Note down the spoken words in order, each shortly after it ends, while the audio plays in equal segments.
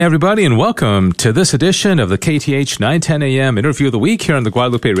Everybody, and welcome to this edition of the KTH 910 AM Interview of the Week here on the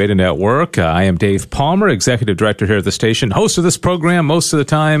Guadalupe Radio Network. I am Dave Palmer, Executive Director here at the station, host of this program most of the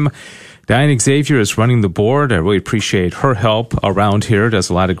time. Diane Xavier is running the board. I really appreciate her help around here.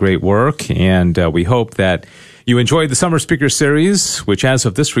 Does a lot of great work, and we hope that you enjoyed the Summer Speaker Series, which as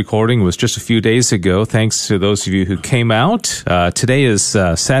of this recording was just a few days ago. Thanks to those of you who came out. Today is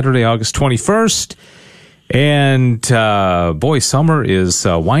Saturday, August 21st. And, boy, summer is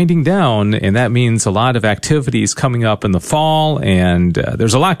winding down, and that means a lot of activities coming up in the fall, and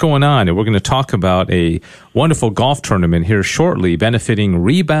there's a lot going on. And we're going to talk about a wonderful golf tournament here shortly benefiting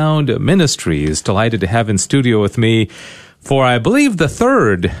Rebound Ministries. Delighted to have in studio with me for, I believe, the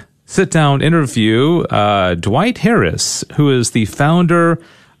third sit-down interview, Dwight Harris, who is the founder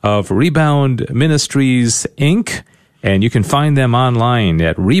of Rebound Ministries, Inc., and you can find them online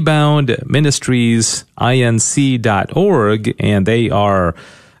at reboundministriesinc.org, and they are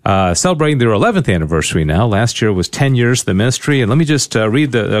celebrating their 11th anniversary now. Last year was 10 years of the ministry. And let me just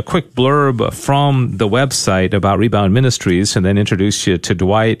read a quick blurb from the website about Rebound Ministries and then introduce you to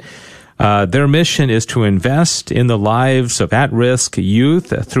Dwight. Their mission is to invest in the lives of at-risk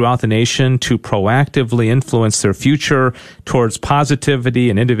youth throughout the nation to proactively influence their future towards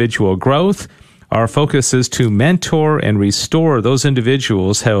positivity and individual growth. Our focus is to mentor and restore those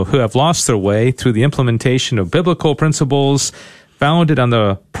individuals who have lost their way through the implementation of biblical principles founded on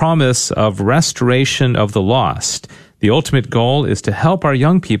the promise of restoration of the lost. The ultimate goal is to help our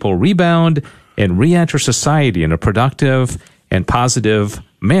young people rebound and re-enter society in a productive and positive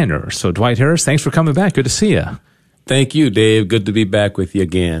manner. So, Dwight Harris, thanks for coming back. Good to see you. Thank you, Dave. Good to be back with you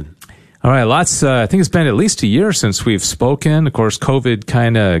again. All right, I think it's been at least a year since we've spoken. Of course, COVID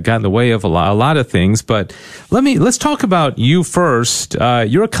kind of got in the way of a lot of things, but let's talk about you first.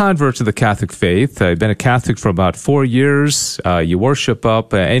 You're a convert to the Catholic faith. You've been a Catholic for about 4 years. You worship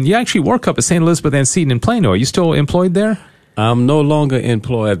up, and you actually work up at St. Elizabeth Ann Seton in Plano. Are you still employed there? I'm no longer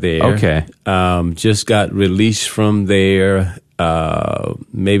employed there. Okay. Just got released from there,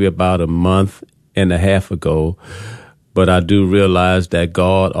 maybe about a month and a half ago. But I do realize that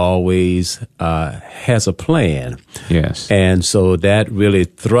God always has a plan. Yes. And so that really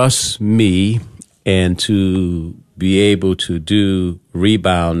thrusts me and to be able to do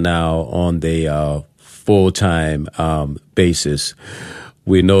Rebound now on the full-time basis.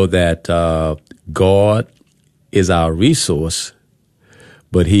 We know that God is our resource,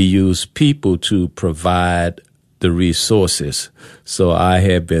 but he used people to provide the resources. So I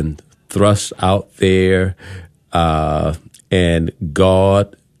have been thrust out there. And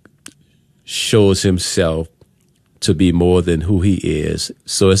God shows himself to be more than who he is.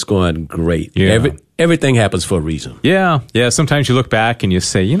 So it's going great. Yeah. Everything happens for a reason. Yeah. Sometimes you look back and you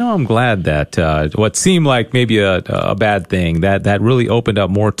say, I'm glad that what seemed like maybe a bad thing, that really opened up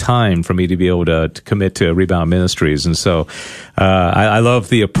more time for me to be able to commit to Rebound Ministries. And so I love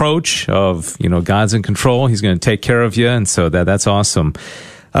the approach of, God's in control. He's going to take care of you. And so that's awesome.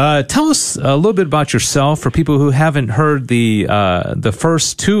 Tell us a little bit about yourself for people who haven't heard the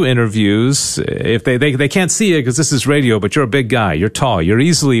first two interviews. If they can't see it because this is radio, but you're a big guy. You're tall. You're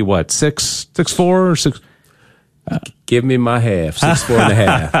easily what, 6'4" or 6? Give me my half,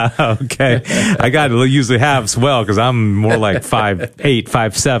 6'4.5". Okay, I got to use the halves well because I'm more like 5'8",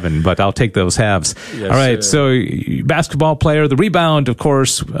 5'7", but I'll take those halves. Yes, all right, sir. So basketball player, the Rebound, of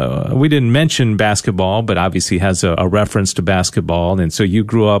course. We didn't mention basketball, but obviously has a reference to basketball, and so you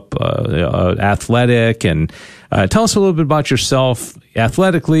grew up athletic. And tell us a little bit about yourself,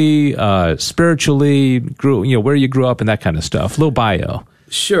 athletically, spiritually, where you grew up, and that kind of stuff. A little bio.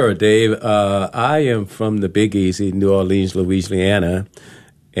 Sure, Dave. I am from the Big Easy, New Orleans, Louisiana,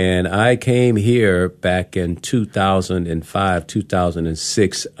 and I came here back in 2005,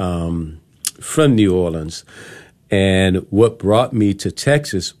 2006 from New Orleans. And what brought me to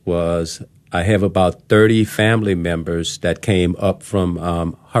Texas was I have about 30 family members that came up from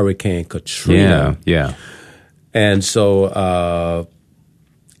Hurricane Katrina. Yeah. And so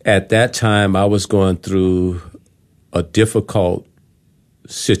at that time, I was going through a difficult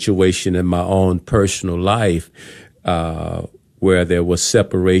situation in my own personal life where there was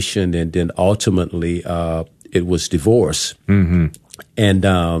separation and then ultimately it was divorce. Mm-hmm. And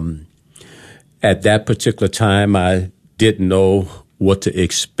at that particular time, I didn't know what to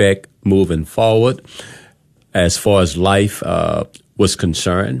expect moving forward as far as life was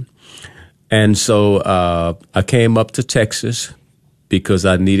concerned. And so I came up to Texas because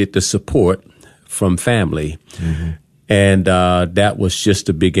I needed the support from family. Mm-hmm. And that was just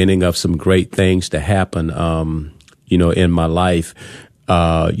the beginning of some great things to happen, in my life.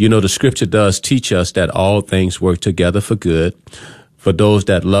 The scripture does teach us that all things work together for good for those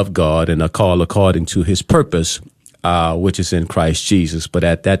that love God and are called according to his purpose, which is in Christ Jesus. But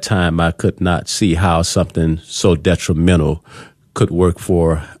at that time, I could not see how something so detrimental could work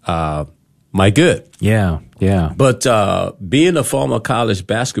for my good. Yeah, yeah. But being a former college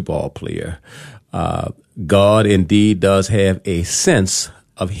basketball player, God indeed does have a sense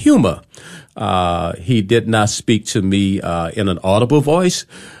of humor. He did not speak to me in an audible voice,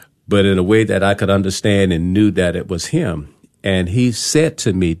 but in a way that I could understand and knew that it was him. And he said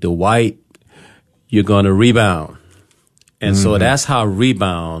to me, Dwight, you're going to rebound. And so that's how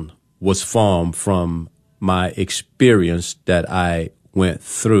Rebound was formed, from my experience that I went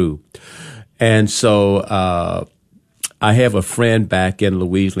through. And so I have a friend back in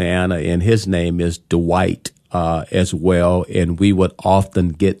Louisiana, and his name is Dwight as well. And we would often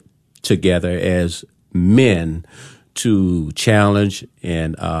get together as men to challenge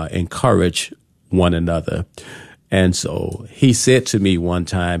and encourage one another. And so he said to me one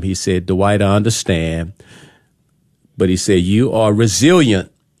time, he said, Dwight, I understand, but he said, you are resilient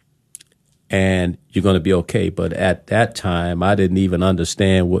and you're going to be okay. But at that time, I didn't even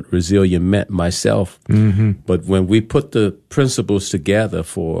understand what resilient meant myself. Mm-hmm. But when we put the principles together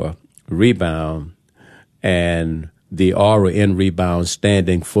for Rebound, and the R in Rebound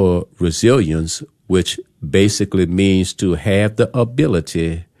standing for resilience, which basically means to have the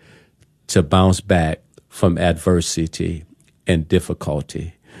ability to bounce back from adversity and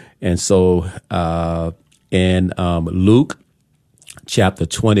difficulty. And so in Luke chapter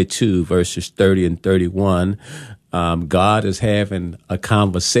 22, verses 30 and 31, God is having a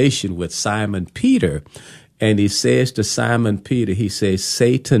conversation with Simon Peter. And he says to Simon Peter, he says,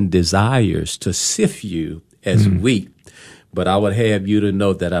 Satan desires to sift you as wheat, but I would have you to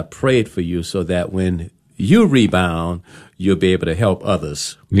know that I prayed for you so that when you rebound, you'll be able to help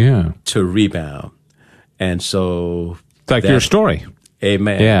others to rebound. And so it's like your story.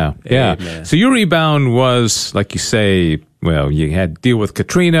 Amen. Yeah. Amen. So your rebound was, like you say, well, you had to deal with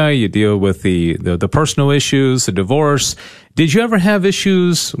Katrina, you deal with the personal issues, the divorce. Did you ever have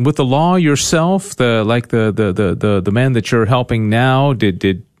issues with the law yourself? The man that you're helping now,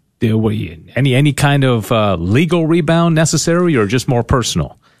 did any kind of legal rebound necessary, or just more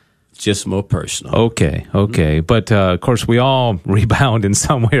personal? Just more personal. Okay. But, of course, we all rebound in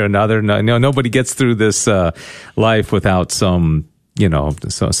some way or another. Nobody gets through this life without some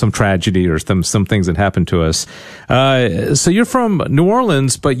tragedy or some things that happen to us. So you're from New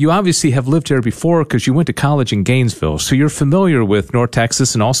Orleans, but you obviously have lived here before because you went to college in Gainesville. So you're familiar with North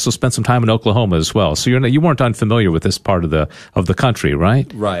Texas and also spent some time in Oklahoma as well. So you weren't unfamiliar with this part of the country,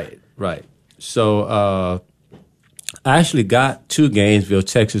 right? Right. So I actually got to Gainesville,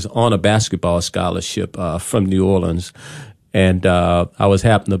 Texas on a basketball scholarship from New Orleans. And I was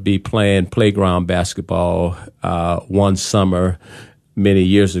happened to be playing playground basketball one summer many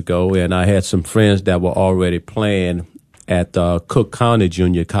years ago, and I had some friends that were already playing at Cook County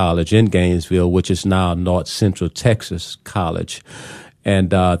Junior College in Gainesville, which is now North Central Texas College. And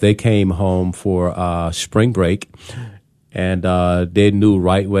they came home for spring break, and they knew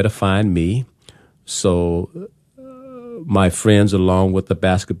right where to find me. So my friends, along with the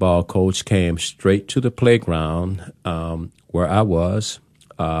basketball coach, came straight to the playground where I was.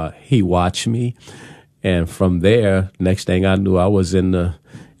 He watched me, and from there, next thing I knew, I was in the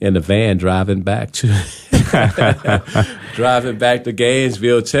van driving back to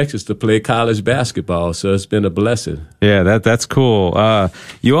Gainesville, Texas, to play college basketball. So it's been a blessing. Yeah, that's cool.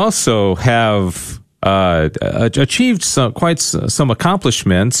 You also have achieved some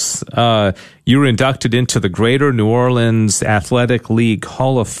accomplishments. You were inducted into the Greater New Orleans Athletic League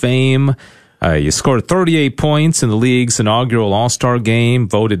Hall of Fame. You scored 38 points in the league's inaugural All-Star game,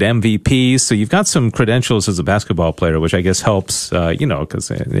 voted MVP. So you've got some credentials as a basketball player, which I guess helps,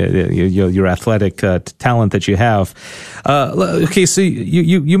 because your athletic talent that you have. Okay, so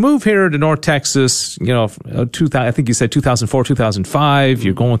you move here to North Texas, I think you said 2004, 2005.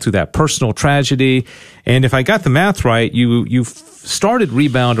 You're going through that personal tragedy. And if I got the math right, you started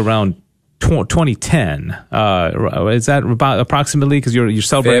Rebound around 2010. Is that about approximately? Because you're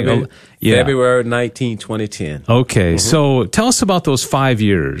celebrating February 19, 2010. Okay, so tell us about those 5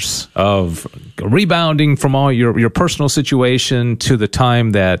 years of rebounding from all your personal situation to the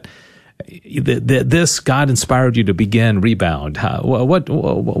time that this God inspired you to begin Rebound. What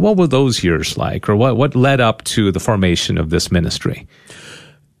were those years like, or what led up to the formation of this ministry?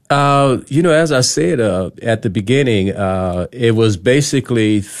 As I said at the beginning, it was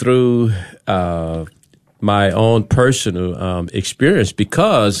basically through my own personal experience,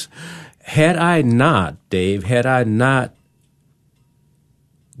 because had I not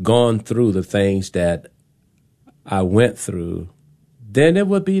gone through the things that I went through, then it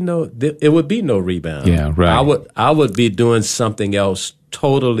would be no rebound. Yeah, right. I would be doing something else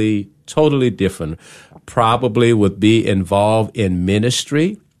totally different. Probably would be involved in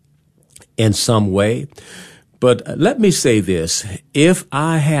ministry in some way. But let me say this. If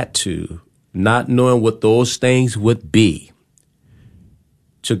I had to, not knowing what those things would be,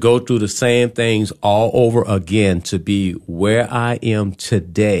 to go through the same things all over again to be where I am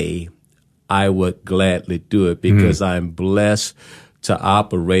today, I would gladly do it because I'm blessed to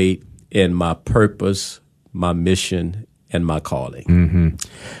operate in my purpose, my mission, and my calling. Mm-hmm.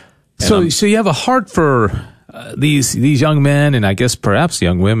 So you have a heart for these young men, and I guess perhaps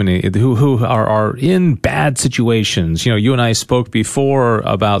young women who are in bad situations. You know, you and I spoke before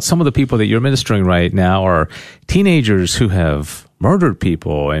about some of the people that you're ministering right now are teenagers who have murdered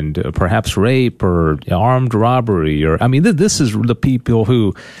people and perhaps rape or armed robbery. Or I mean, this is the people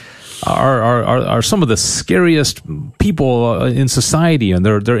who are some of the scariest people in society, and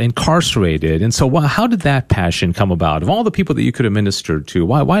they're incarcerated. And so, how did that passion come about? Of all the people that you could have ministered to,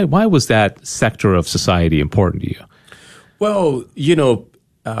 why was that sector of society important to you? Well, you know,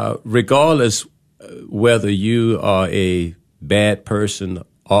 regardless whether you are a bad person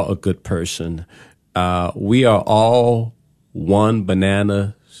or a good person, we are all one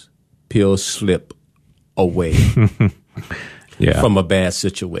banana peel slip away. Yeah. From a bad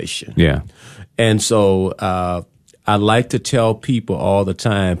situation. Yeah. And so I like to tell people all the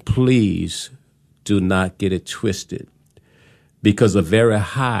time, please do not get it twisted, because a very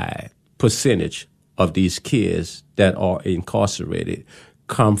high percentage of these kids that are incarcerated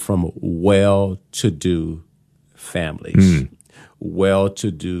come from well-to-do families,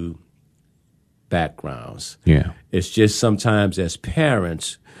 well-to-do backgrounds. Yeah. It's just sometimes as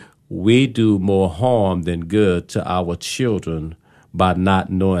parents, we do more harm than good to our children by not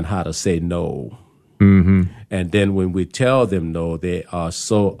knowing how to say no. Mm-hmm. And then when we tell them no, they are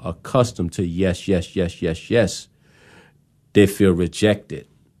so accustomed to yes, yes, yes, yes, yes, they feel rejected.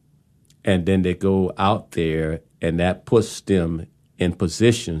 And then they go out there, and that puts them in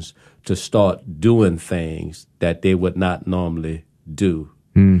positions to start doing things that they would not normally do.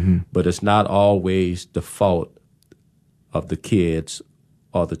 Mm-hmm. But it's not always the fault of the kids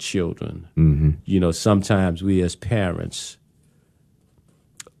or the children. Mm-hmm. You know, sometimes we as parents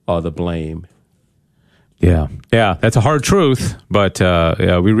are the blame. Yeah, that's a hard truth, but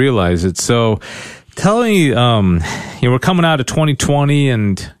we realize it. So tell me, we're coming out of 2020,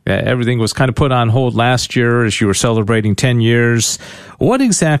 and everything was kind of put on hold last year as you were celebrating 10 years. What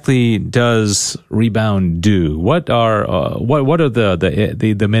exactly does Rebound do? What are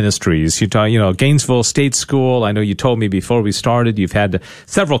the ministries? Gainesville State School. I know you told me before we started you've had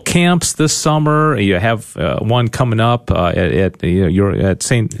several camps this summer. You have one coming up you're at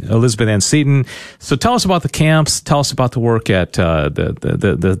St. Elizabeth Ann Seton. So tell us about the camps. Tell us about the work at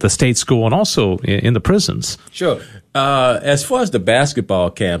the state school and also in the prisons. Sure. As far as the basketball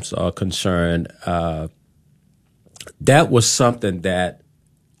camps are concerned, that was something that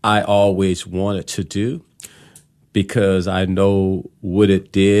I always wanted to do because I know what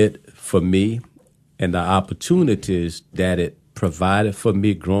it did for me and the opportunities that it provided for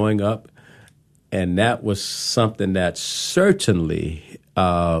me growing up. And that was something that certainly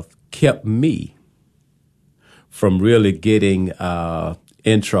kept me from really getting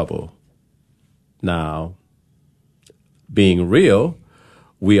in trouble. Now, being real,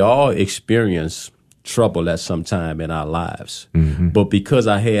 we all experience trouble at some time in our lives. Mm-hmm. But because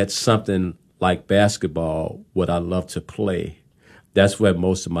I had something like basketball, what I love to play, that's where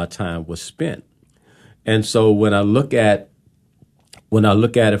most of my time was spent. And so when I look at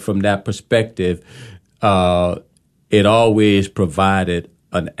it from that perspective, it always provided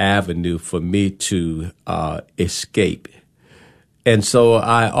an avenue for me to escape. And so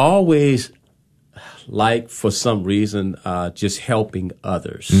I always like, for some reason, just helping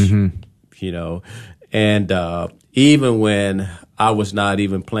others, mm-hmm. And even when I was not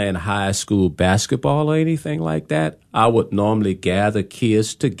even playing high school basketball or anything like that, I would normally gather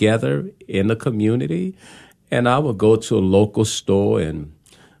kids together in the community, and I would go to a local store and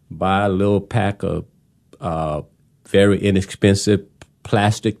buy a little pack of very inexpensive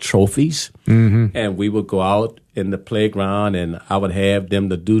plastic trophies, mm-hmm. and we would go out in the playground, and I would have them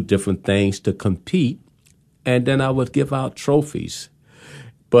to do different things to compete, and then I would give out trophies.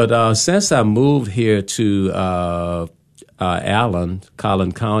 But since I moved here to Allen,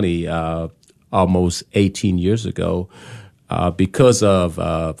 Collin County, almost 18 years ago, because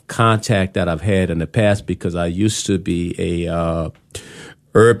of contact that I've had in the past, because I used to be a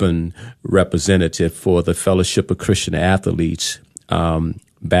urban representative for the Fellowship of Christian Athletes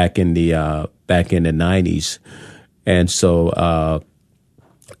back in the 90s, and so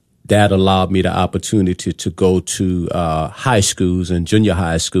that allowed me the opportunity to go to high schools and junior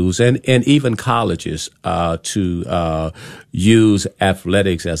high schools and even colleges to use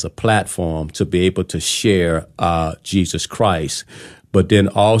athletics as a platform to be able to share Jesus Christ. But then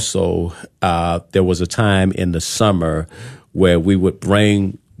also there was a time in the summer where we would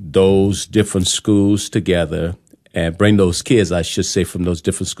bring those different schools together and bring those kids, I should say, from those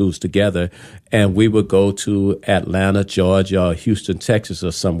different schools together. And we would go to Atlanta, Georgia, or Houston, Texas,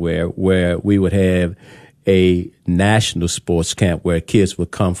 or somewhere where we would have a national sports camp where kids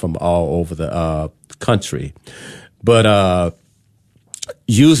would come from all over the country. But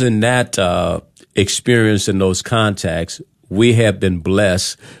using that experience and those contacts, we have been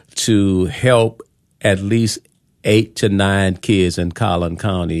blessed to help at least 8 to 9 kids in Collin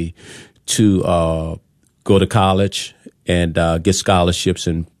County to go to college and get scholarships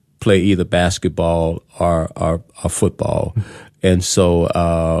and play either basketball or football. And so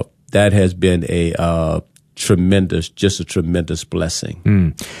that has been a tremendous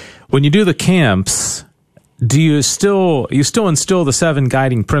blessing. When you do the camps, do you still instill the 7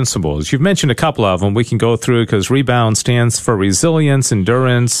 guiding principles? You've mentioned a couple of them. We can go through because REBOUND stands for resilience,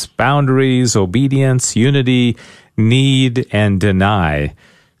 endurance, boundaries, obedience, unity, need, and deny.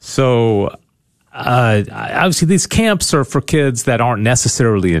 So obviously these camps are for kids that aren't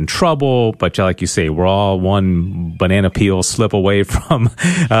necessarily in trouble, but like you say, we're all one banana peel slip away from,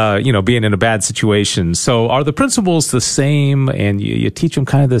 being in a bad situation. So are the principles the same, and you teach them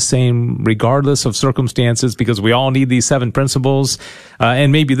kind of the same regardless of circumstances, because we all need these 7 principles?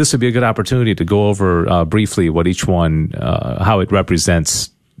 And maybe this would be a good opportunity to go over briefly what each one, how it represents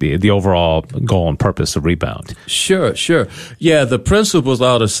the overall goal and purpose of REBOUND. Sure. Yeah, the principles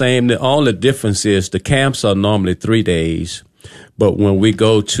are the same. The only difference is the camps are normally 3 days. But when we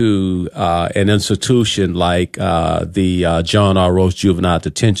go to an institution like the John R. Roach Juvenile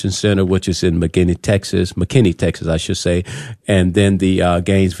Detention Center, which is in McKinney, Texas, I should say, and then the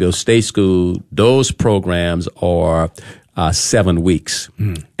Gainesville State School, those programs are 7 weeks.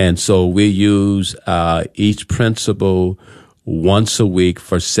 And so we use each principle once a week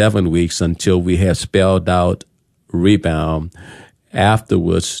for 7 weeks until we have spelled out REBOUND.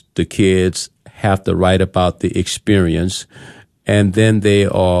 Afterwards, the kids have to write about the experience, and then they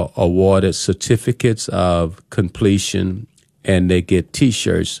are awarded certificates of completion and they get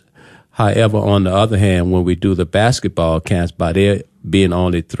T-shirts. However, on the other hand, when we do the basketball camps, by there being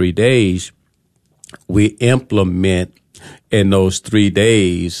only 3 days, we implement in those 3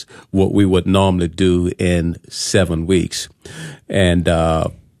 days what we would normally do in 7 weeks. And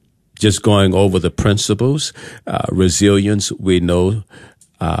just going over the principles, resilience, we know,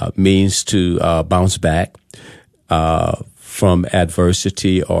 means to bounce back from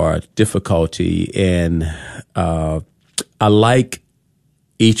adversity or difficulty. And I like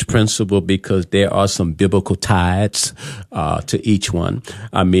each principle because there are some biblical ties to each one.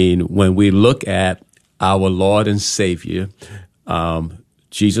 I mean, when we look at our Lord and Savior,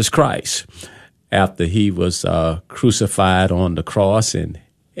 Jesus Christ, after he was crucified on the cross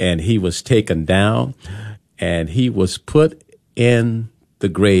and he was taken down and he was put in the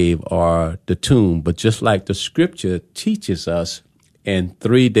grave or the tomb. But just like the scripture teaches us, in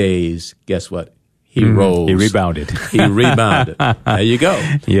 3 days, guess what? He rose. He rebounded. He rebounded. There you go.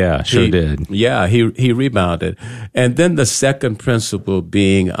 Yeah, sure did. Yeah, he rebounded. And then the second principle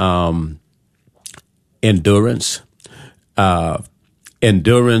being endurance.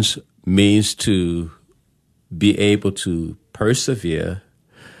 Endurance means to be able to persevere,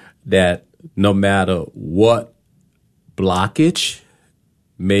 that no matter what blockage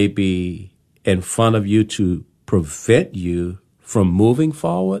may be in front of you to prevent you from moving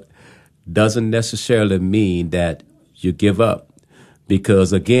forward, doesn't necessarily mean that you give up.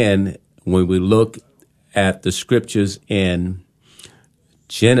 Because again, when we look at the scriptures in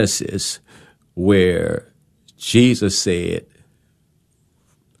Genesis, where Jesus said,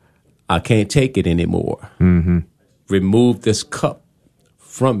 I can't take it anymore. Remove this cup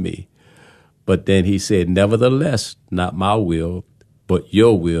from me. But then he said, nevertheless, not my will, but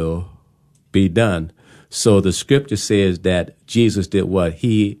your will be done. So the scripture says that Jesus did what?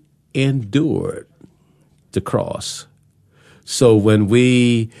 He endured the cross. So when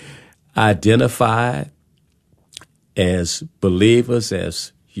we identify as believers,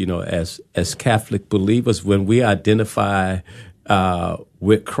 as Catholic believers, when we identify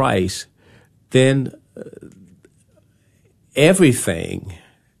with Christ, then everything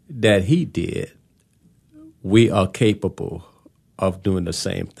that he did, we are capable of doing the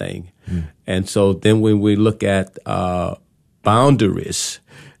same thing. And so then when we look at boundaries,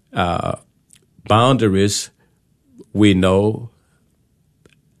 we know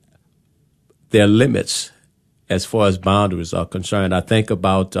there are limits as far as boundaries are concerned. I think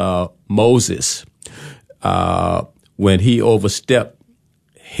about Moses when he overstepped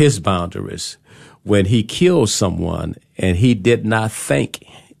his boundaries, when he killed someone and he did not think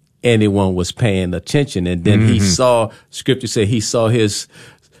anyone was paying attention. And then he saw, Scripture said he saw his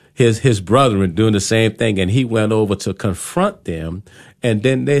brethren doing the same thing, and he went over to confront them. And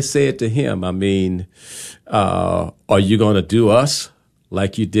then they said to him, I mean, are you going to do us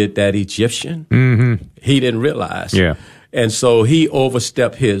like you did that Egyptian? Mm-hmm. He didn't realize. Yeah. And so he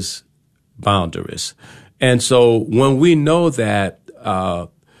overstepped his boundaries. And so when we know that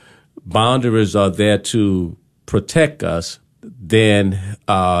boundaries are there to protect us, then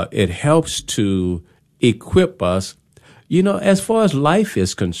it helps to equip us, you know, as far as life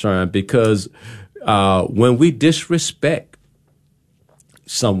is concerned, because when we disrespect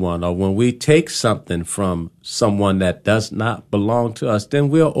someone or when we take something from someone that does not belong to us, then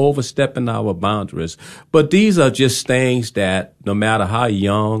we're overstepping our boundaries. But these are just things that no matter how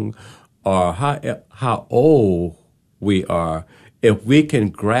young or how old we are, if we can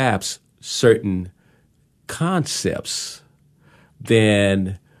grasp certain concepts,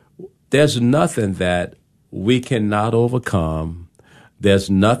 then there's nothing that we cannot overcome. There's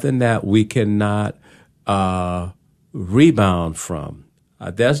nothing that we cannot rebound from.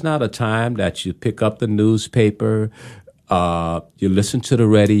 There's not a time that you pick up the newspaper, you listen to the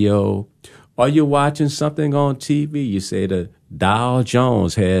radio, or you're watching something on TV. You say the Dow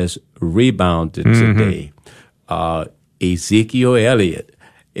Jones has rebounded today. Ezekiel Elliott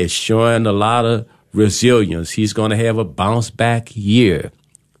is showing a lot of resilience. He's going to have a bounce back year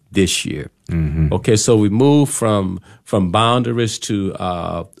this year. Mm-hmm. Okay, so we move from boundaries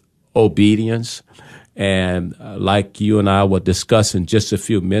to obedience. And like you and I were discussing just a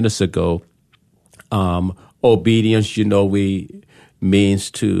few minutes ago, obedience, you know,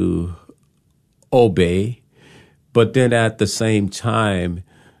 means to obey. But then at the same time,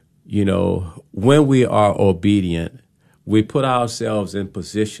 you know, when we are obedient, we put ourselves in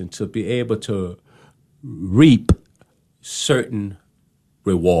position to be able to reap certain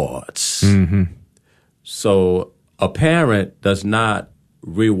rewards. Mm-hmm. So a parent does not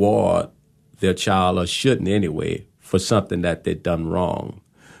reward their child, or shouldn't anyway, for something that they've done wrong.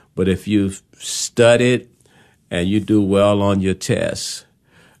 But if you've studied and you do well on your tests,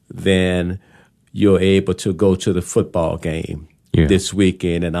 then you're able to go to the football game this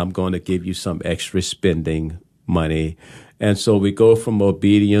weekend, and I'm going to give you some extra spending money. And so we go from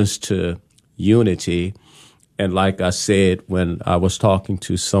obedience to unity. And like I said when I was talking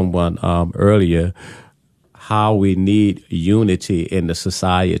to someone earlier, how we need unity in the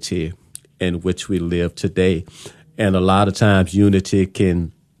society in which we live today. And a lot of times unity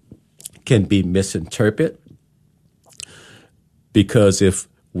can be misinterpreted, because if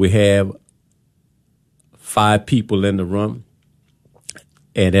we have 5 people in the room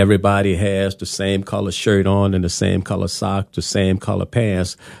and everybody has the same color shirt on and the same color socks, the same color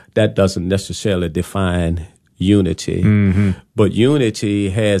pants, that doesn't necessarily define unity. Mm-hmm. But unity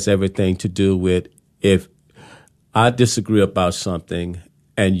has everything to do with, if I disagree about something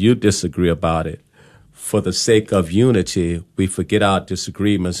and you disagree about it, for the sake of unity, we forget our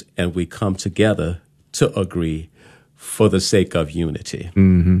disagreements and we come together to agree for the sake of unity.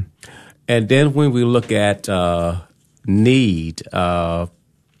 Mm-hmm. And then when we look at need,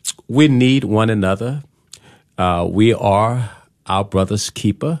 we need one another. We are our brother's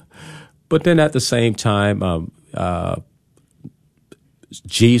keeper. But then at the same time,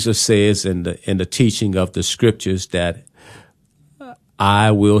 Jesus says in the teaching of the scriptures that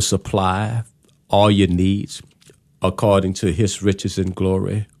I will supply all your needs according to his riches and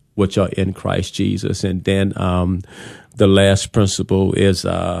glory, which are in Christ Jesus. And then the last principle is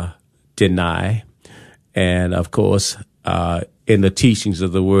deny. And of course, in the teachings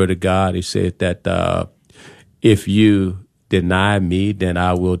of the Word of God, he said that if you deny me, then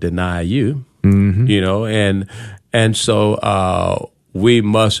I will deny you. Mm-hmm. You know, and so we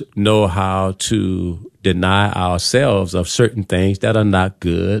must know how to deny ourselves of certain things that are not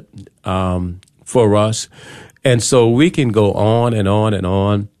good for us. And so we can go on and on and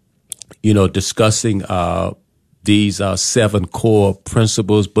on, you know, discussing these 7 core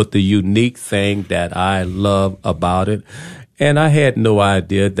principles. But the unique thing that I love about it, and I had no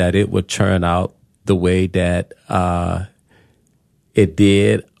idea that it would turn out the way that it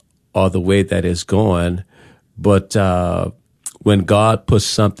did, or the way that it's going. But when God puts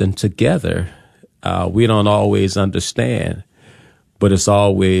something together, we don't always understand, but it's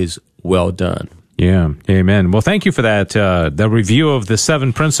always well done. Yeah. Amen. Well, thank you for that. The review of the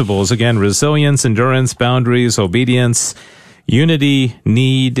 7 principles, again, resilience, endurance, boundaries, obedience, Unity,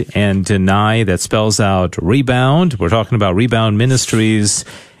 Need, and Deny. That spells out Rebound. We're talking about Rebound Ministries,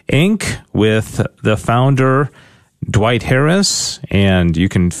 Inc., with the founder, Dwight Harris, and you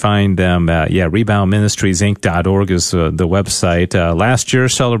can find them at, reboundministriesinc.org is the website. Last year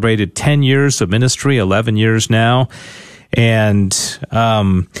celebrated 10 years of ministry, 11 years now. And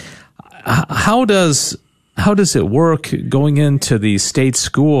how does it work going into these state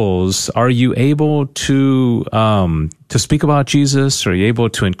schools? Are you able to speak about Jesus? Are you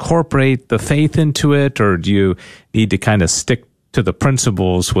able to incorporate the faith into it? Or do you need to kind of stick to the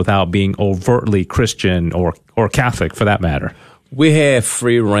principles without being overtly Christian or Catholic for that matter? We have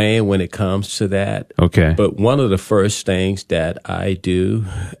free reign when it comes to that. Okay. But one of the first things that I do,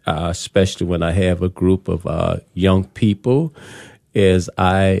 especially when I have a group of young people, is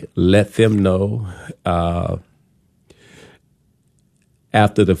I let them know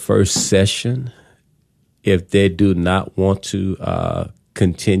after the first session, if they do not want to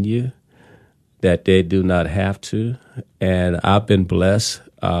continue, that they do not have to. And I've been blessed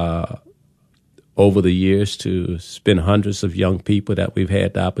over the years to spend hundreds of young people that we've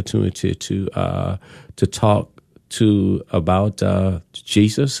had the opportunity to talk to about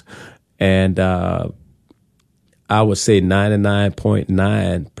Jesus. And I would say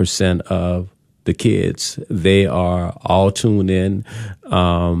 99.9% of the kids, they are all tuned in.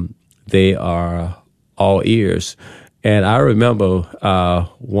 They are all ears. And I remember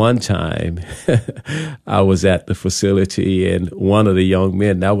one time I was at the facility, and one of the young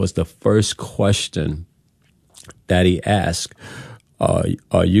men, that was the first question that he asked.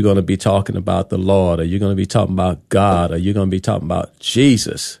 Are you going to be talking about the Lord? Are you going to be talking about God? Are you going to be talking about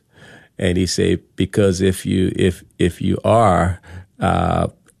Jesus? And he said, because if you are, I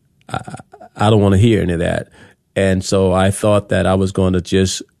don't want to hear any of that. And so I thought that I was going to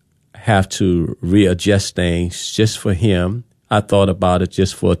just have to readjust things just for him. I thought about it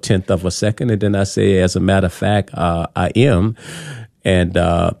just for a tenth of a second, and then I say, as a matter of fact, I am. And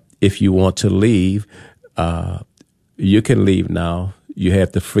if you want to leave, you can leave now. You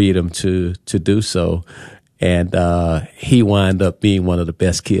have the freedom to do so. And he wound up being one of the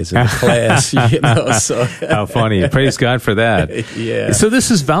best kids in the class. So how funny! Praise God for that. Yeah. So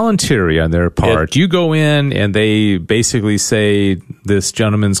this is voluntary on their part. You go in, and they basically say, "This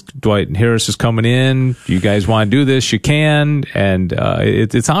gentleman's Dwight Harris is coming in. You guys want to do this? You can, and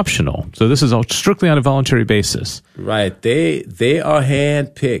it's optional. So this is all strictly on a voluntary basis." Right. They are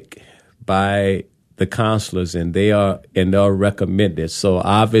handpicked by the counselors, and they are recommended. So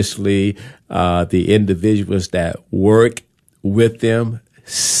obviously, the individuals that work with them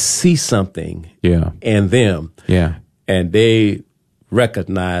see something in them. Yeah. And they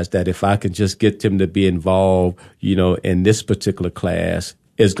recognize that if I can just get them to be involved, in this particular class,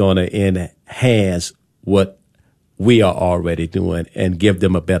 it's going to enhance what we are already doing and give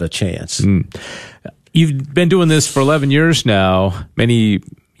them a better chance. You've been doing this for 11 years now. Many,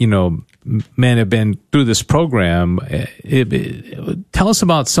 men have been through this program. Tell us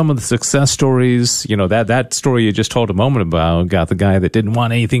about some of the success stories. That story you just told a moment about, got the guy that didn't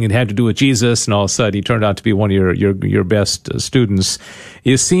want anything that had to do with Jesus, and all of a sudden he turned out to be one of your best students.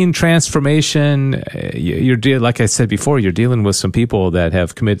 You've seen transformation. Like I said before, you're dealing with some people that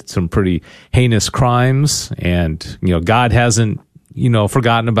have committed some pretty heinous crimes, and God hasn't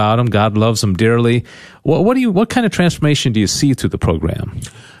forgotten about them. God loves them dearly. What kind of transformation do you see through the program?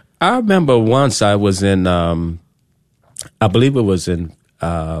 I remember once I was in, I believe it was in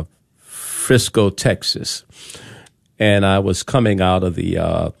Frisco, Texas, and I was coming out of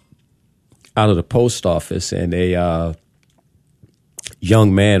the post office, and a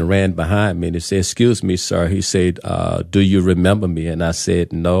young man ran behind me and he said, "Excuse me, sir." He said, "Do you remember me?" And I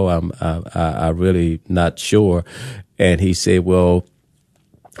said, "No, I'm really not sure." And he said, "Well,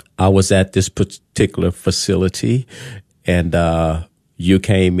 I was at this particular facility, and you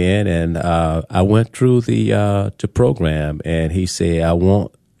came in, and I went through the program." And he said, "I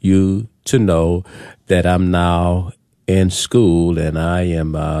want you to know that I'm now in school, and I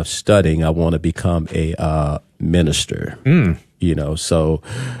am studying. I want to become a minister." So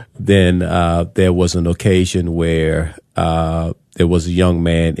then there was an occasion where there was a young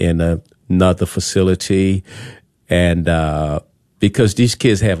man in another facility, and because these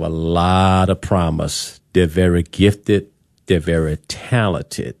kids have a lot of promise, they're very gifted, they're very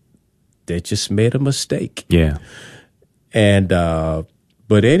talented. They just made a mistake. Yeah. And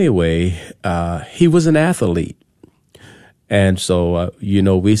but anyway, he was an athlete. And so,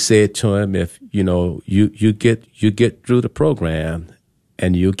 we said to him, if, you get through the program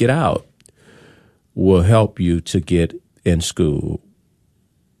and you get out, we'll help you to get in school.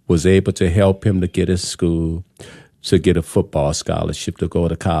 Was able to help him to get in school, to get a football scholarship to go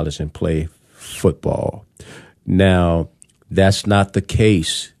to college and play football. Now, that's not the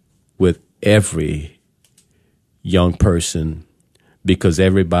case with every young person because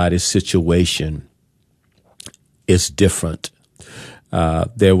everybody's situation is different.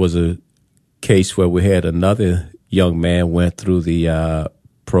 There was a case where we had another young man went through the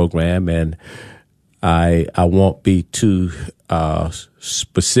program, and I won't be too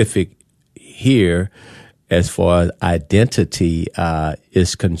specific here as far as identity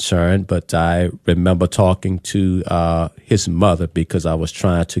is concerned, but I remember talking to his mother because I was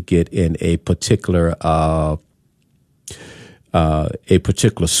trying to get in a particular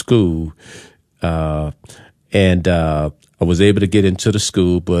school, and I was able to get into the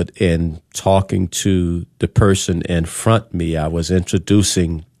school, but in talking to the person in front of me, I was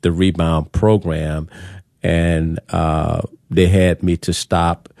introducing the Rebound program, and they had me to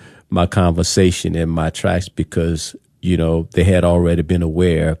stop my conversation in my tracks because, you know, they had already been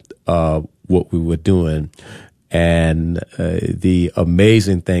aware of what we were doing. And the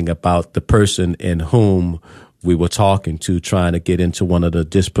amazing thing about the person in whom we were talking to, trying to get into one of the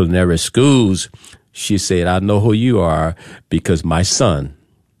disciplinary schools, she said, I know who you are because my son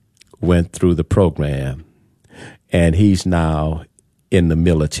went through the program and he's now in the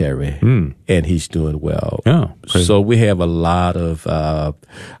military and he's doing well. Oh, so we have a lot of,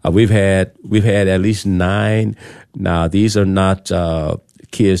 we've had at least 9. Now, these are not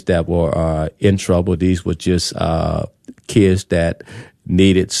kids that were in trouble. These were just kids that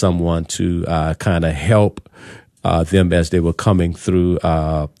needed someone to kind of help them as they were coming through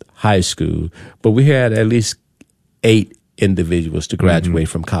high school. But we had at least 8 individuals to graduate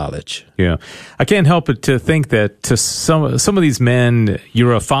from college. Yeah. I can't help but to think that to some of these men,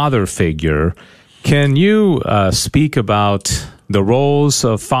 you're a father figure. Can you speak about the roles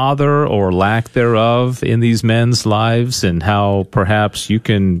of father or lack thereof in these men's lives and how perhaps you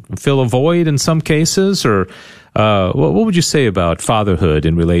can fill a void in some cases? Or what would you say about fatherhood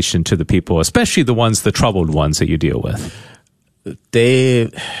in relation to the people, especially the troubled ones that you deal with?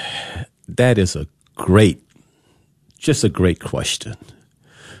 That is just a great question,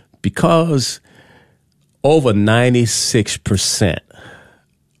 because over 96%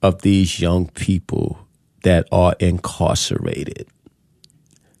 of these young people that are incarcerated,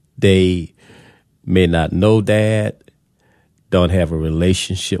 they may not know dad, don't have a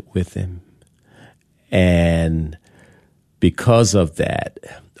relationship with him, and because of that,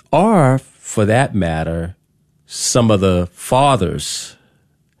 or for that matter, some of the fathers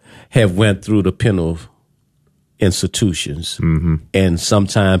have went through the penal institutions, and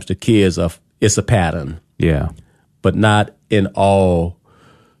sometimes the kids it's a pattern. Yeah. But not in all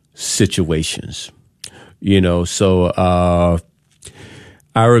situations. You know, so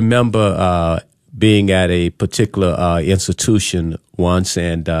I remember being at a particular institution once,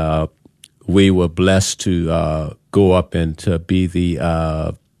 and we were blessed to go up and to be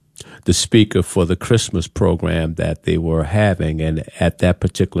the speaker for the Christmas program that they were having. And at that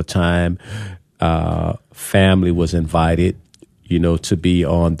particular time, family was invited, you know, to be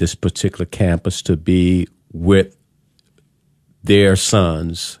on this particular campus, to be with their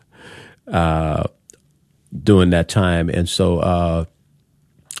sons during that time. And so,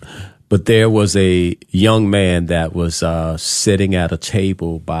 but there was a young man that was sitting at a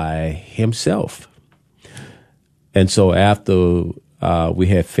table by himself. And so after we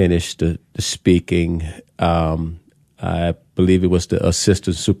had finished the speaking, I believe it was the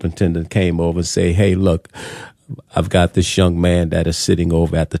assistant superintendent came over and say, hey, look, I've got this young man that is sitting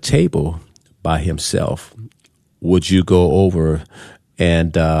over at the table by himself. Would you go over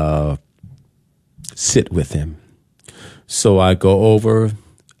and sit with him? So I go over,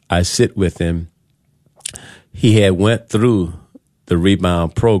 I sit with him. He had went through the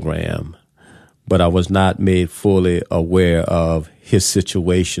Rebound program, but I was not made fully aware of his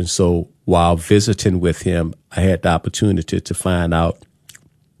situation. So while visiting with him, I had the opportunity to find out,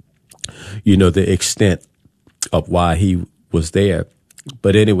 you know, the extent of why he was there.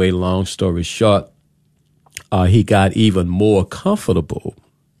 But anyway, long story short, he got even more comfortable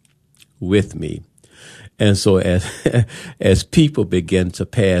with me. And so as people began to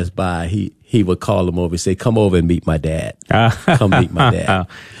pass by, he would call them over and say, come over and meet my dad. Come meet my dad.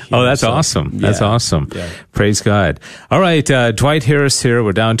 Oh, that's awesome. That's awesome. Yeah. Praise God. All right. Dwight Harris here.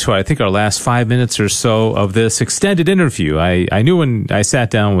 We're down to, I think, our last 5 minutes or so of this extended interview. I knew when I sat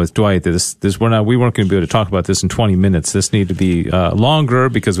down with Dwight that we weren't going to be able to talk about this in 20 minutes. This needed to be longer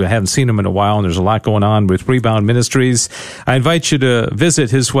because we haven't seen him in a while and there's a lot going on with Rebound Ministries. I invite you to visit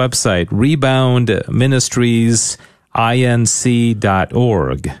his website,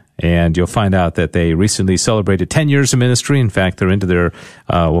 reboundministriesinc.org. And you'll find out that they recently celebrated 10 years of ministry. In fact, they're into their,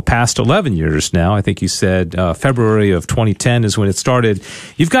 past 11 years now. I think you said February of 2010 is when it started.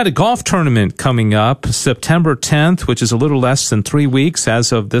 You've got a golf tournament coming up September 10th, which is a little less than 3 weeks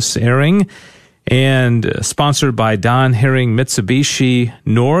as of this airing. And sponsored by Don Herring Mitsubishi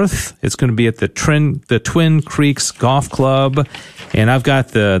North. It's going to be at the Twin Creeks Golf Club. And I've got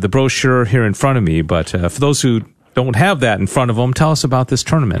the brochure here in front of me. But for those who don't have that in front of them, tell us about this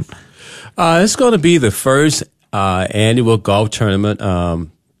tournament. It's going to be the first annual golf tournament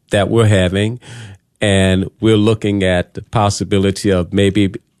that we're having. And we're looking at the possibility of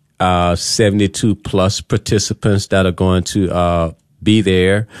maybe 72 plus participants that are going to be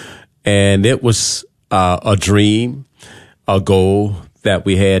there. And it was a dream, a goal that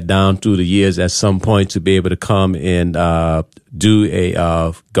we had down through the years at some point to be able to come and do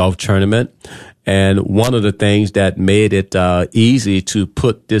a golf tournament. And one of the things that made it easy to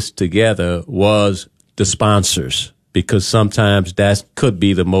put this together was the sponsors, because sometimes that could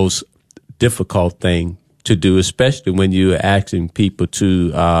be the most difficult thing to do, especially when you're asking people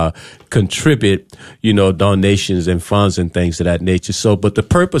to contribute, donations and funds and things of that nature. So, but the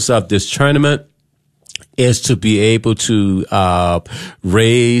purpose of this tournament is to be able to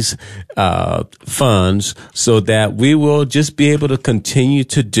raise funds so that we will just be able to continue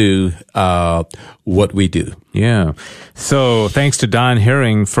to do what we do. Yeah. So thanks to Don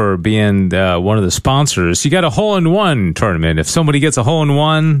Herring for being one of the sponsors. You got a hole-in-one tournament. If somebody gets a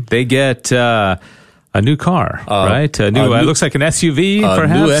hole-in-one, they get a new car, right? It looks like an SUV,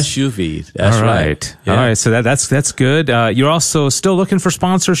 perhaps? A new SUV. That's all right. Yeah. All right. So that's good. You're also still looking for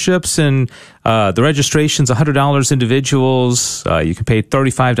sponsorships, and the registration's $100 individuals. You can pay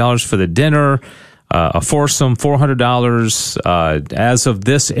 $35 for the dinner. A foursome, $400. As of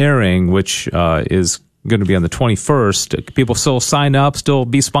this airing, which is going to be on the 21st, people still sign up, still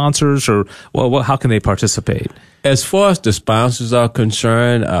be sponsors, or how can they participate? As far as the sponsors are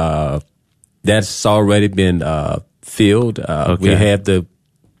concerned, that's already been filled. Okay. We have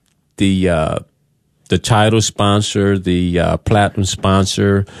the title sponsor, the platinum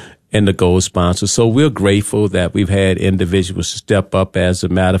sponsor, and the gold sponsor. So we're grateful that we've had individuals step up. As a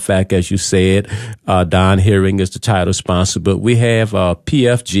matter of fact, as you said, Don Herring is the title sponsor, but we have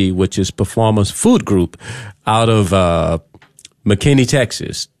PFG, which is Performance Food Group, out of McKinney,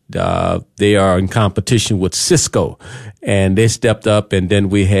 Texas. They are in competition with Cisco, and they stepped up. And then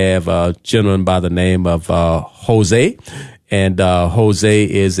we have a gentleman by the name of Jose, and Jose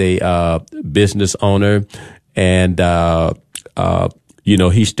is a business owner, and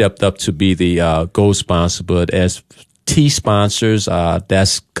he stepped up to be the gold sponsor. But as T sponsors,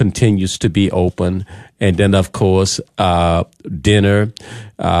 that continues to be open. And then, of course, dinner.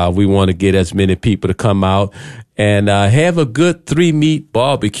 We want to get as many people to come out and have a good 3-meat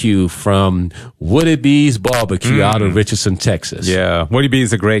barbecue from Woody B's Barbecue out of Richardson, Texas. Yeah, Woody B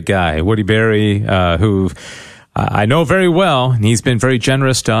is a great guy. Woody Berry, who I know very well, and he's been very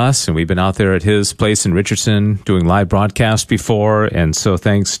generous to us, and we've been out there at his place in Richardson doing live broadcasts before, and so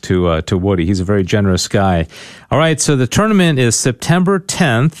thanks to Woody. He's a very generous guy. All right, so the tournament is September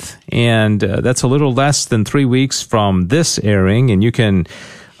 10th, and that's a little less than 3 weeks from this airing, and you can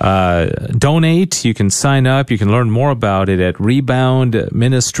donate, you can sign up, you can learn more about it at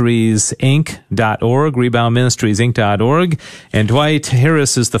reboundministriesinc.org, reboundministriesinc.org. And Dwight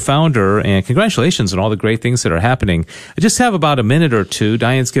Harris is the founder, and congratulations on all the great things that are happening. I just have about a minute or two.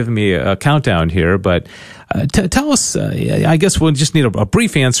 Diane's giving me a countdown here, but tell us, I guess we'll just need a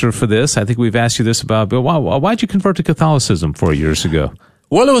brief answer for this. I think we've asked you this about, but why'd you convert to Catholicism 4 years ago?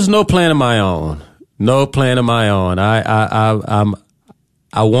 Well, it was no plan of my own. No plan of my own.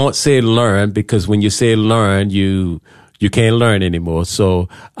 I won't say learn, because when you say learn, you can't learn anymore. So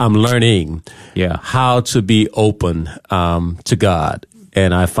I'm learning how to be open to God.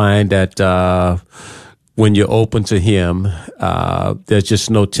 And I find that when you're open to Him, there's just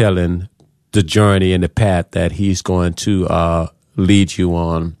no telling the journey and the path that He's going to lead you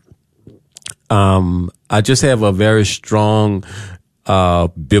on. I just have a very strong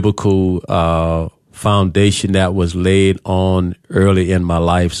biblical foundation that was laid on early in my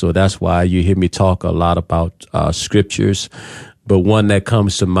life. So that's why you hear me talk a lot about scriptures. But one that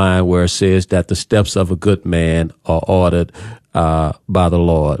comes to mind where it says that the steps of a good man are ordered by the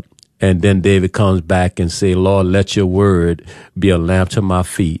Lord. And then David comes back and say, Lord, let your word be a lamp to my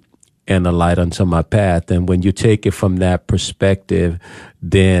feet and a light unto my path. And when you take it from that perspective,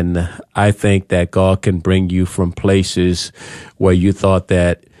 then I think that God can bring you from places where you thought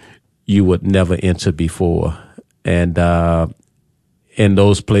that you would never enter before. And in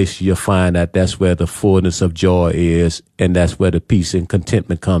those places, you'll find that that's where the fullness of joy is, and that's where the peace and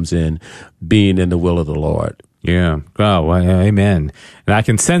contentment comes in, being in the will of the Lord. Yeah. Oh, well, amen. And I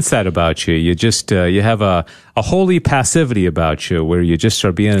can sense that about you. You just, you have a holy passivity about you where you just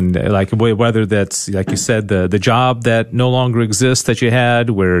are being like, whether that's, like you said, the job that no longer exists that you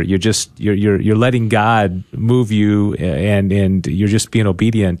had, where you're just, you're letting God move you and you're just being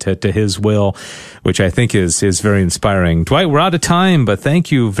obedient to his will, which I think is very inspiring. Dwight, we're out of time, but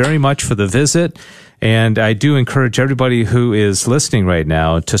thank you very much for the visit. And I do encourage everybody who is listening right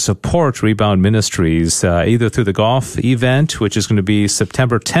now to support Rebound Ministries, either through the golf event, which is going to be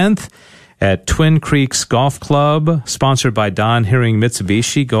September 10th at Twin Creeks Golf Club, sponsored by Don Herring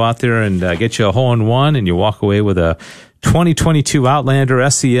Mitsubishi. Go out there and get you a hole-in-one, and you walk away with a 2022 Outlander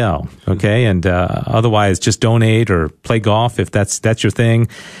SEL. Okay, and otherwise, just donate or play golf if that's your thing.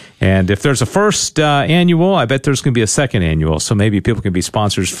 And if there's a first annual, I bet there's going to be a second annual. So maybe people can be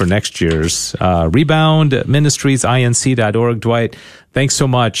sponsors for next year's. ReboundMinistriesINC.org. Dwight, thanks so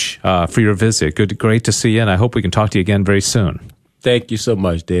much for your visit. Great to see you, and I hope we can talk to you again very soon. Thank you so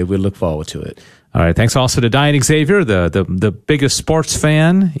much, Dave. We look forward to it. All right. Thanks also to Diane Xavier, the biggest sports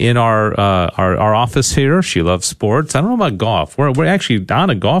fan in our office here. She loves sports. I don't know about golf. We're actually on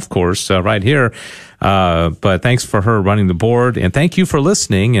a golf course right here. But thanks for her running the board, and thank you for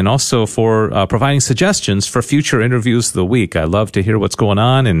listening, and also for providing suggestions for future interviews of the week. I love to hear what's going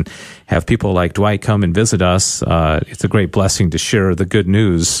on and have people like Dwight come and visit us. It's a great blessing to share the good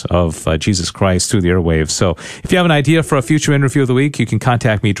news of Jesus Christ through the airwaves. So if you have an idea for a future interview of the week, you can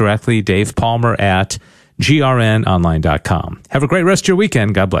contact me directly, Dave Palmer at grnonline.com. Have a great rest of your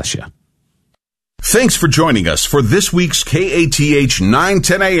weekend. God bless you. Thanks for joining us for this week's KATH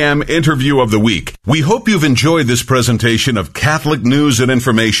 910 AM Interview of the Week. We hope you've enjoyed this presentation of Catholic news and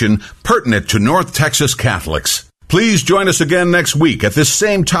information pertinent to North Texas Catholics. Please join us again next week at this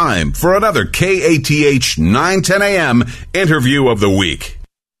same time for another KATH 910 AM Interview of the Week.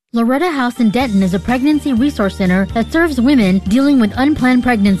 Loretta House in Denton is a pregnancy resource center that serves women dealing with unplanned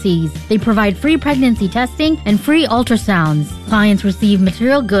pregnancies. They provide free pregnancy testing and free ultrasounds. Clients receive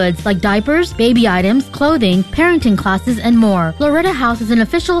material goods like diapers, baby items, clothing, parenting classes, and more. Loretta House is an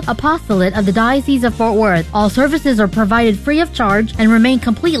official apostolate of the Diocese of Fort Worth. All services are provided free of charge and remain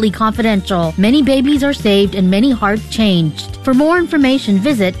completely confidential. Many babies are saved and many hearts changed. For more information,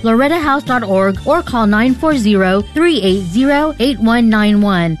 visit lorettahouse.org or call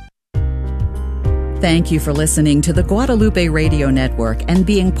 940-380-8191. Thank you for listening to the Guadalupe Radio Network and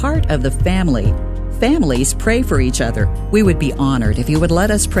being part of the family. Families pray for each other. We would be honored if you would let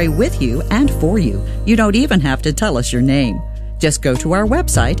us pray with you and for you. You don't even have to tell us your name. Just go to our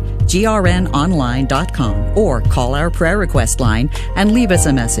website, grnonline.com, or call our prayer request line and leave us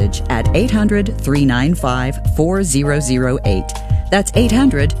a message at 800-395-4008. That's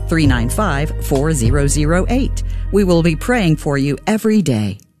 800-395-4008. We will be praying for you every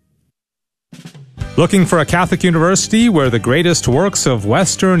day. Looking for a Catholic university where the greatest works of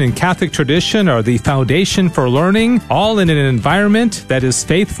Western and Catholic tradition are the foundation for learning, all in an environment that is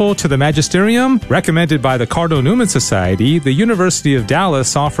faithful to the magisterium? Recommended by the Cardinal Newman Society, the University of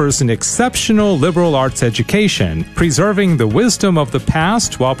Dallas offers an exceptional liberal arts education, preserving the wisdom of the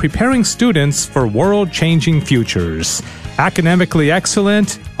past while preparing students for world-changing futures. Academically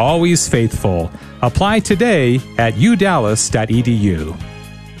excellent, always faithful. Apply today at udallas.edu.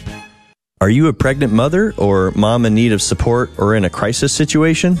 Are you a pregnant mother or mom in need of support or in a crisis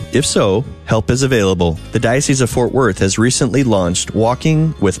situation? If so, help is available. The Diocese of Fort Worth has recently launched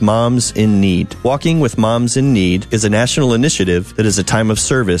Walking with Moms in Need. Walking with Moms in Need is a national initiative that is a time of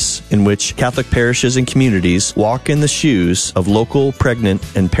service in which Catholic parishes and communities walk in the shoes of local pregnant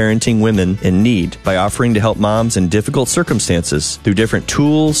and parenting women in need by offering to help moms in difficult circumstances through different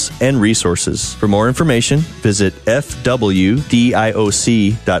tools and resources. For more information, visit fwdioc.org.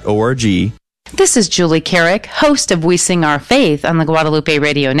 This is Julie Carrick, host of We Sing Our Faith on the Guadalupe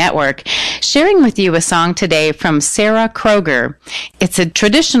Radio Network, sharing with you a song today from Sarah Kroger. It's a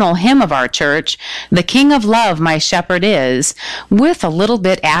traditional hymn of our church, The King of Love My Shepherd Is, with a little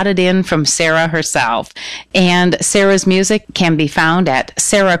bit added in from Sarah herself. And Sarah's music can be found at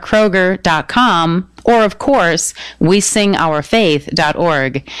sarahkroger.com or, of course,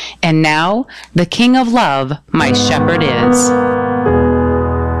 wesingourfaith.org. And now, The King of Love My Shepherd Is.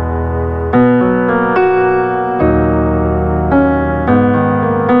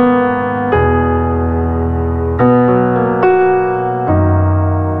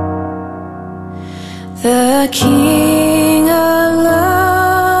 The King of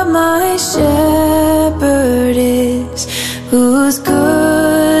Love, my shepherd is, whose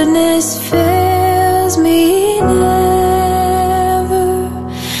goodness fails me never.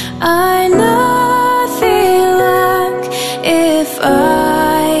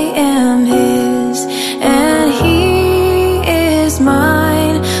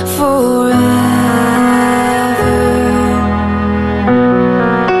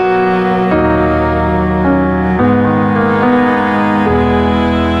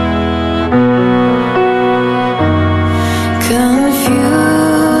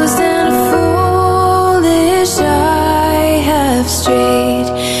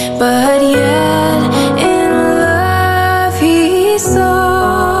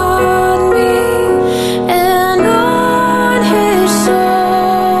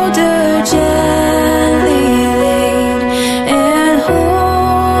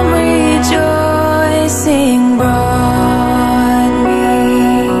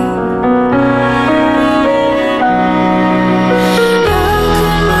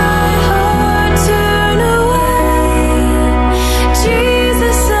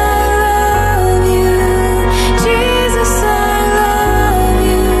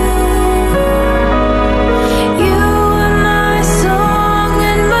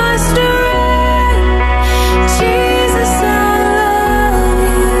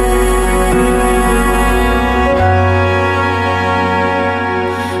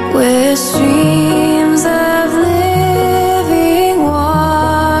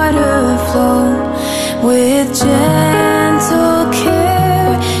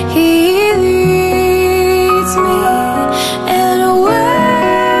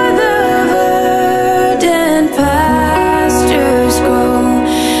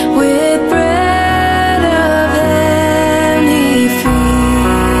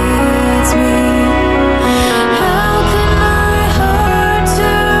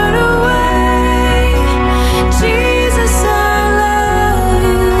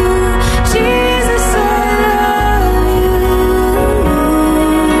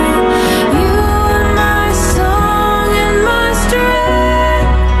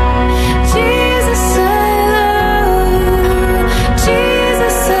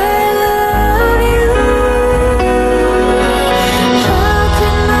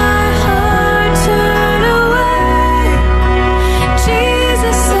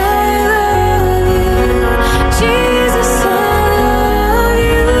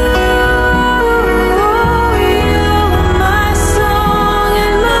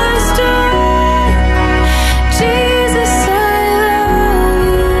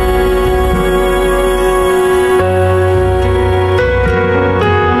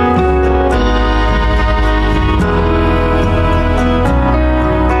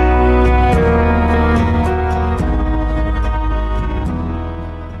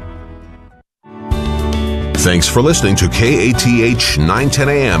 Thanks for listening to KATH 910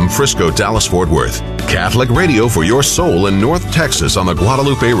 AM, Frisco, Dallas, Fort Worth. Catholic radio for your soul in North Texas on the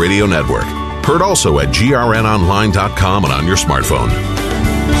Guadalupe Radio Network. Heard also at grnonline.com and on your smartphone.